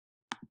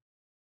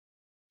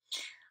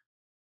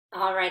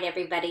All right,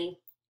 everybody.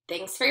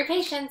 Thanks for your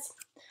patience.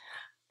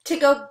 To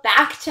go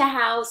back to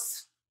how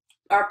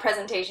our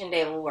presentation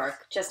day will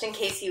work, just in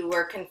case you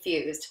were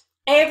confused.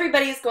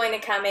 Everybody's going to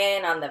come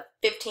in on the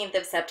 15th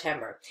of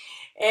September.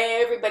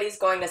 Everybody's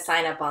going to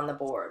sign up on the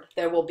board.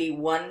 There will be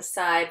one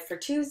side for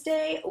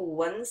Tuesday,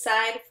 one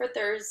side for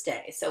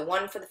Thursday. So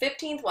one for the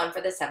 15th, one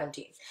for the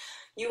 17th.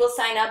 You will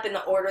sign up in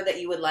the order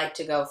that you would like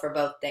to go for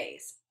both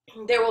days.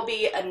 There will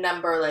be a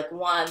number like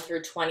 1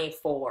 through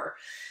 24.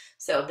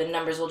 So the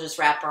numbers will just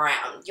wrap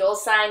around. You'll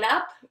sign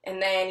up and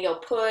then you'll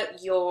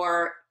put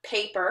your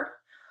paper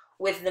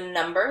with the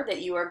number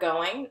that you are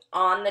going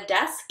on the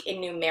desk in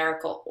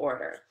numerical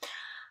order.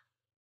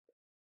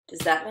 Does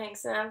that make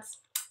sense?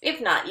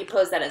 If not, you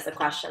pose that as a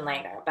question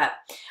later. But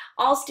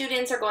all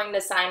students are going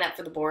to sign up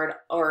for the board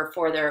or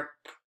for their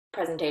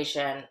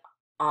presentation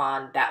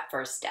on that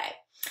first day.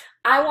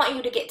 I want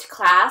you to get to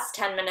class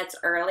 10 minutes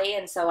early,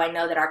 and so I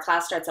know that our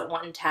class starts at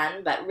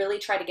 1:10, but really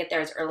try to get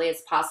there as early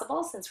as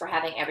possible since we're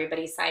having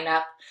everybody sign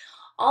up.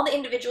 All the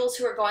individuals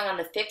who are going on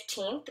the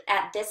 15th,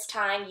 at this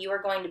time, you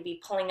are going to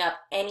be pulling up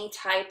any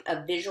type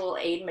of visual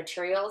aid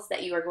materials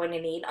that you are going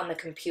to need on the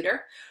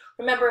computer.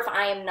 Remember, if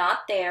I am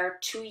not there,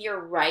 to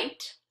your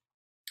right,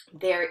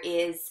 there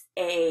is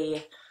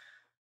a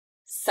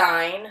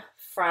sign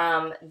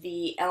from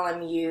the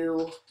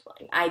LMU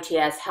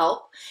ITS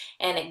help,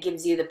 and it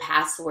gives you the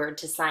password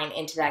to sign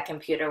into that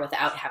computer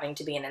without having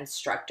to be an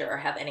instructor or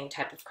have any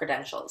type of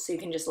credentials. So you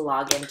can just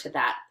log into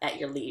that at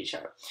your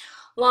leisure.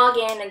 Log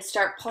in and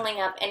start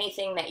pulling up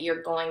anything that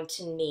you're going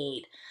to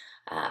need.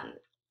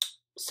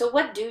 So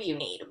what do you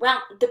need?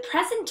 Well, the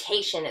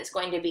presentation is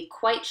going to be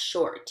quite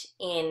short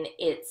in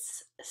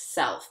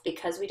itself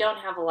because we don't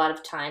have a lot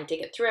of time to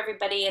get through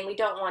everybody and we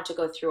don't want to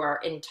go through our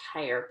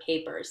entire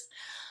papers.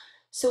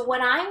 So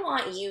what I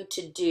want you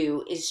to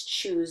do is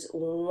choose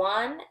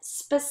one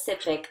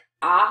specific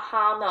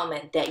aha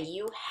moment that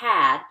you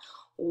had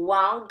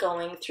while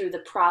going through the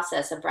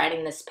process of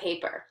writing this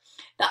paper.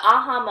 The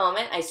aha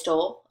moment I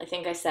stole, I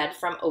think I said,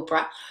 from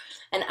Oprah,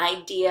 an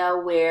idea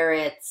where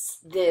it's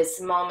this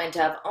moment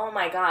of, oh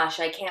my gosh,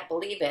 I can't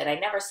believe it, I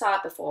never saw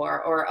it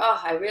before, or oh,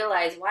 I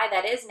realize why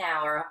that is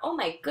now, or oh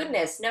my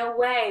goodness, no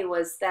way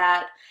was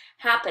that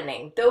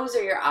happening. Those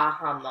are your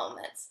aha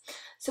moments.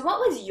 So what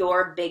was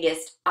your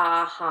biggest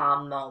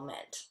aha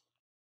moment?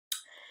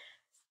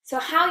 So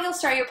how you'll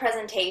start your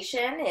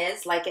presentation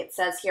is, like it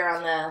says here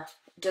on the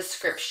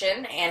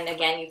description, and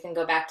again, you can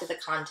go back to the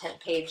content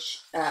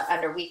page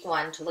under week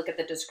 1 to look at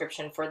the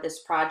description for this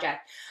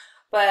project.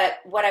 But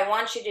what I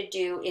want you to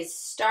do is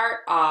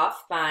start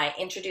off by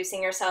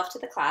introducing yourself to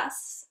the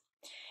class,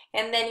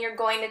 and then you're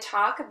going to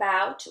talk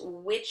about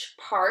which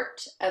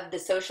part of the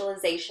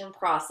socialization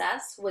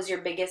process was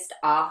your biggest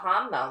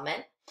aha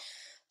moment.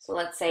 So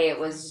let's say it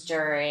was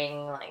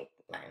during, like,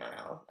 I don't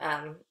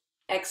know,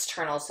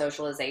 external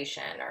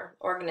socialization or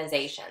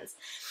organizations.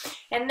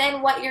 And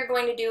then what you're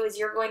going to do is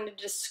you're going to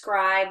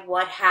describe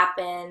what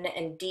happened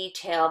and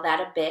detail that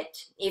a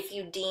bit. If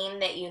you deem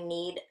that you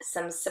need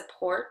some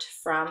support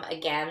from,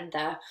 again,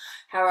 the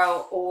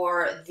Harrow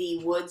or the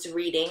Woods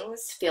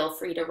readings, feel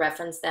free to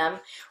reference them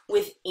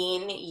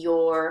within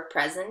your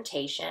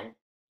presentation.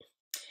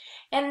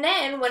 And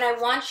then what I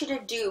want you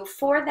to do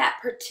for that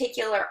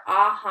particular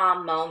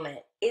aha moment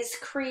is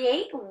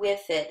create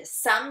with it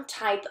some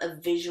type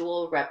of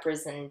visual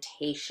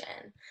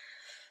representation.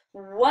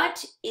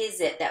 What is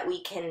it that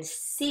we can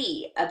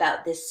see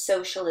about this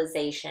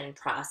socialization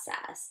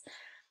process?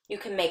 You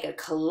can make a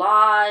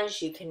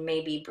collage, you can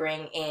maybe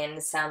bring in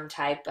some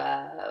type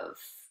of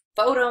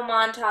photo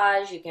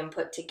montage, you can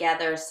put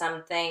together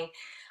something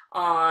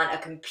on a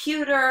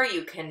computer,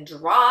 you can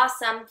draw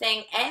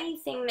something,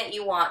 anything that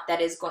you want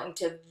that is going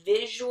to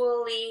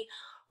visually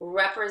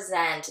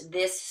represent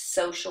this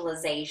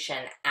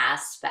socialization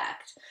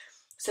aspect.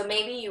 So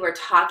maybe you were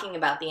talking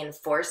about the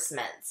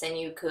enforcements and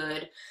you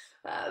could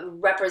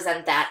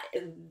represent that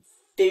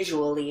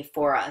visually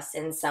for us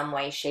in some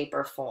way, shape,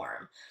 or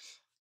form.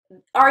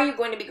 Are you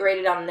going to be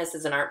graded on this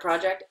as an art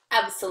project?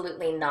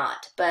 Absolutely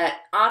not. But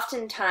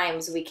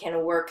oftentimes we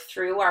can work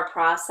through our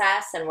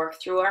process and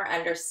work through our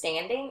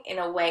understanding in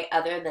a way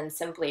other than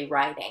simply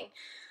writing.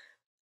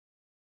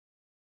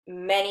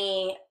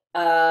 Many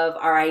of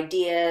our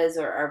ideas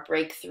or our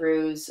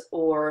breakthroughs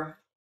or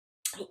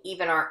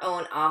even our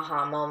own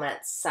aha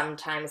moments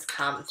sometimes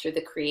come through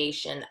the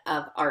creation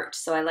of art.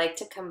 So I like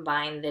to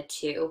combine the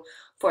two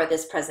for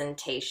this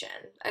presentation.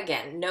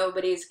 Again,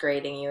 nobody's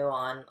grading you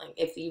on like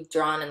if you've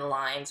drawn in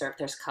lines or if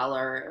there's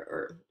color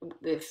or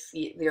if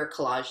your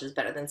collage is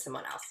better than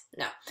someone else.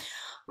 No.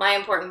 My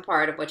important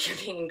part of what you're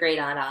being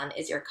graded on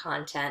is your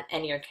content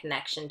and your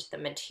connection to the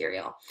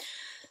material.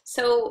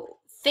 So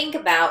think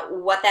about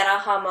what that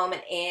aha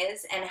moment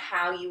is and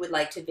how you would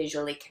like to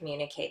visually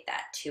communicate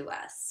that to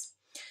us.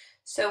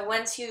 So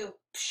once you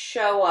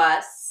show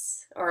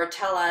us or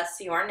tell us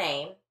your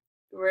name,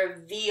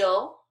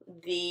 reveal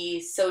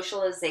the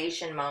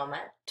socialization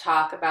moment,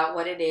 talk about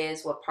what it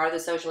is, what part of the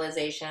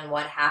socialization,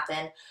 what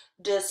happened,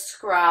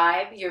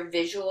 describe your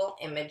visual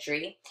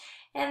imagery,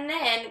 And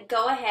then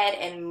go ahead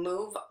and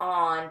move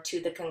on to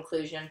the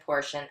conclusion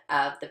portion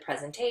of the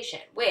presentation,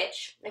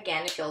 which,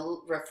 again, if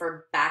you'll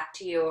refer back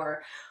to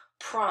your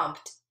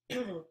prompt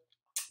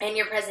in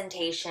your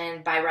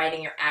presentation by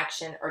writing your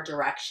action or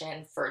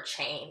direction for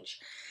change,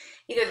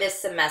 either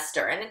this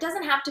semester. And it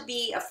doesn't have to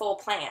be a full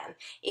plan.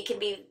 It can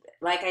be,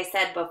 like I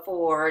said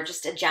before,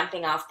 just a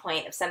jumping off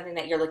point of something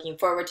that you're looking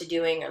forward to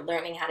doing or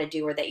learning how to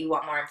do or that you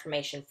want more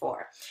information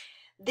for.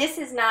 This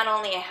is not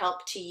only a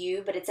help to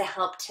you, but it's a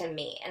help to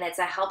me. And it's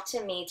a help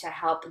to me to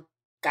help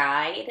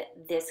guide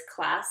this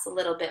class a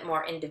little bit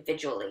more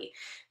individually.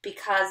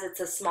 Because it's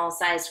a small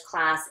sized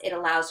class, it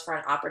allows for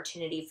an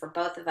opportunity for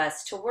both of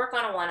us to work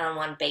on a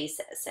one-on-one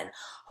basis. And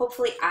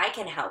hopefully I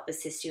can help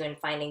assist you in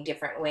finding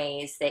different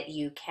ways that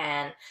you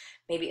can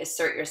maybe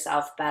assert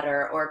yourself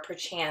better, or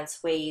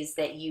perchance ways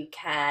that you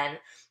can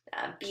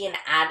be an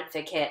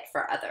advocate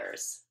for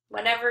others.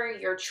 Whatever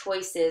your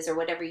choice is, or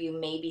whatever you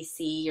maybe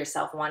see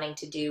yourself wanting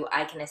to do,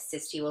 I can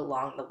assist you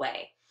along the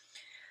way.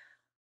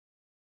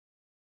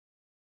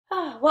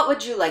 What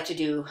would you like to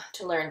do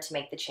to learn to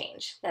make the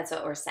change? That's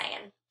what we're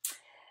saying.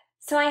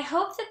 So I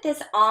hope that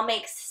this all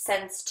makes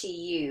sense to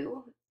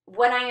you.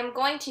 What I am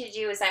going to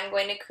do is I'm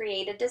going to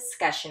create a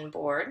discussion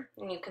board,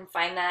 and you can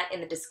find that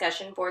in the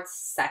discussion boards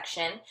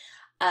section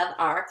of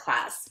our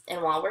class.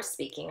 And while we're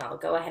speaking, I'll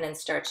go ahead and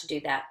start to do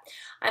that.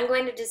 I'm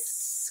going to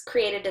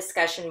create a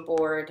discussion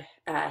board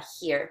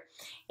here.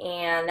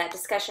 And that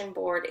discussion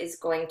board is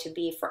going to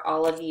be for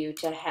all of you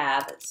to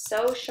have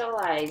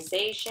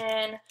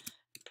socialization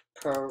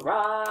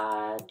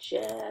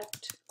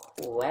project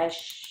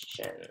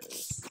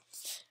questions.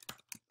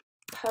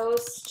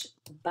 Post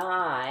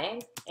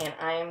by, and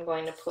I am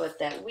going to put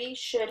that we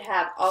should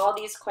have all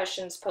these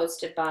questions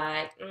posted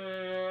by,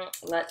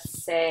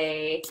 let's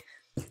say,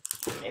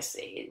 let me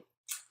see,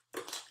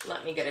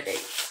 let me get a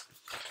date.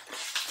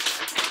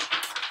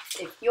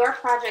 If your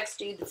project's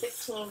due the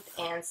 15th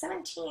and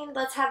 17th,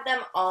 let's have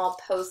them all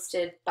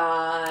posted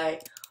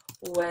by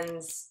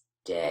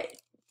Wednesday.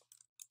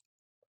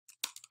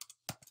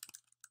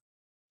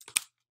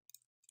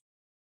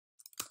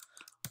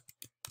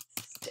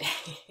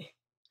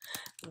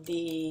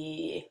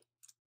 The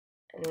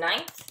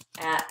 9th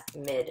at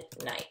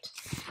midnight.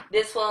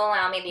 This will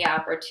allow me the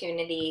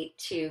opportunity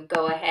to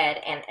go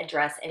ahead and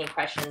address any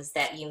questions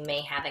that you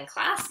may have in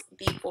class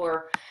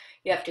before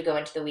you have to go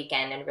into the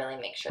weekend and really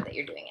make sure that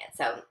you're doing it.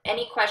 So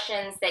any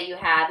questions that you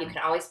have, you can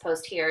always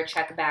post here,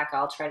 check back.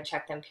 I'll try to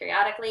check them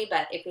periodically,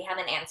 but if we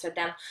haven't answered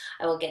them,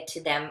 I will get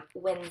to them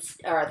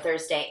Wednesday or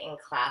Thursday in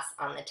class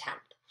on the 10th.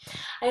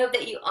 I hope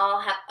that you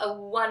all have a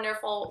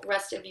wonderful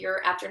rest of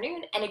your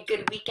afternoon and a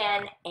good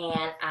weekend,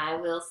 and I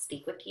will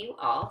speak with you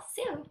all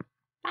soon.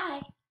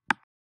 Bye.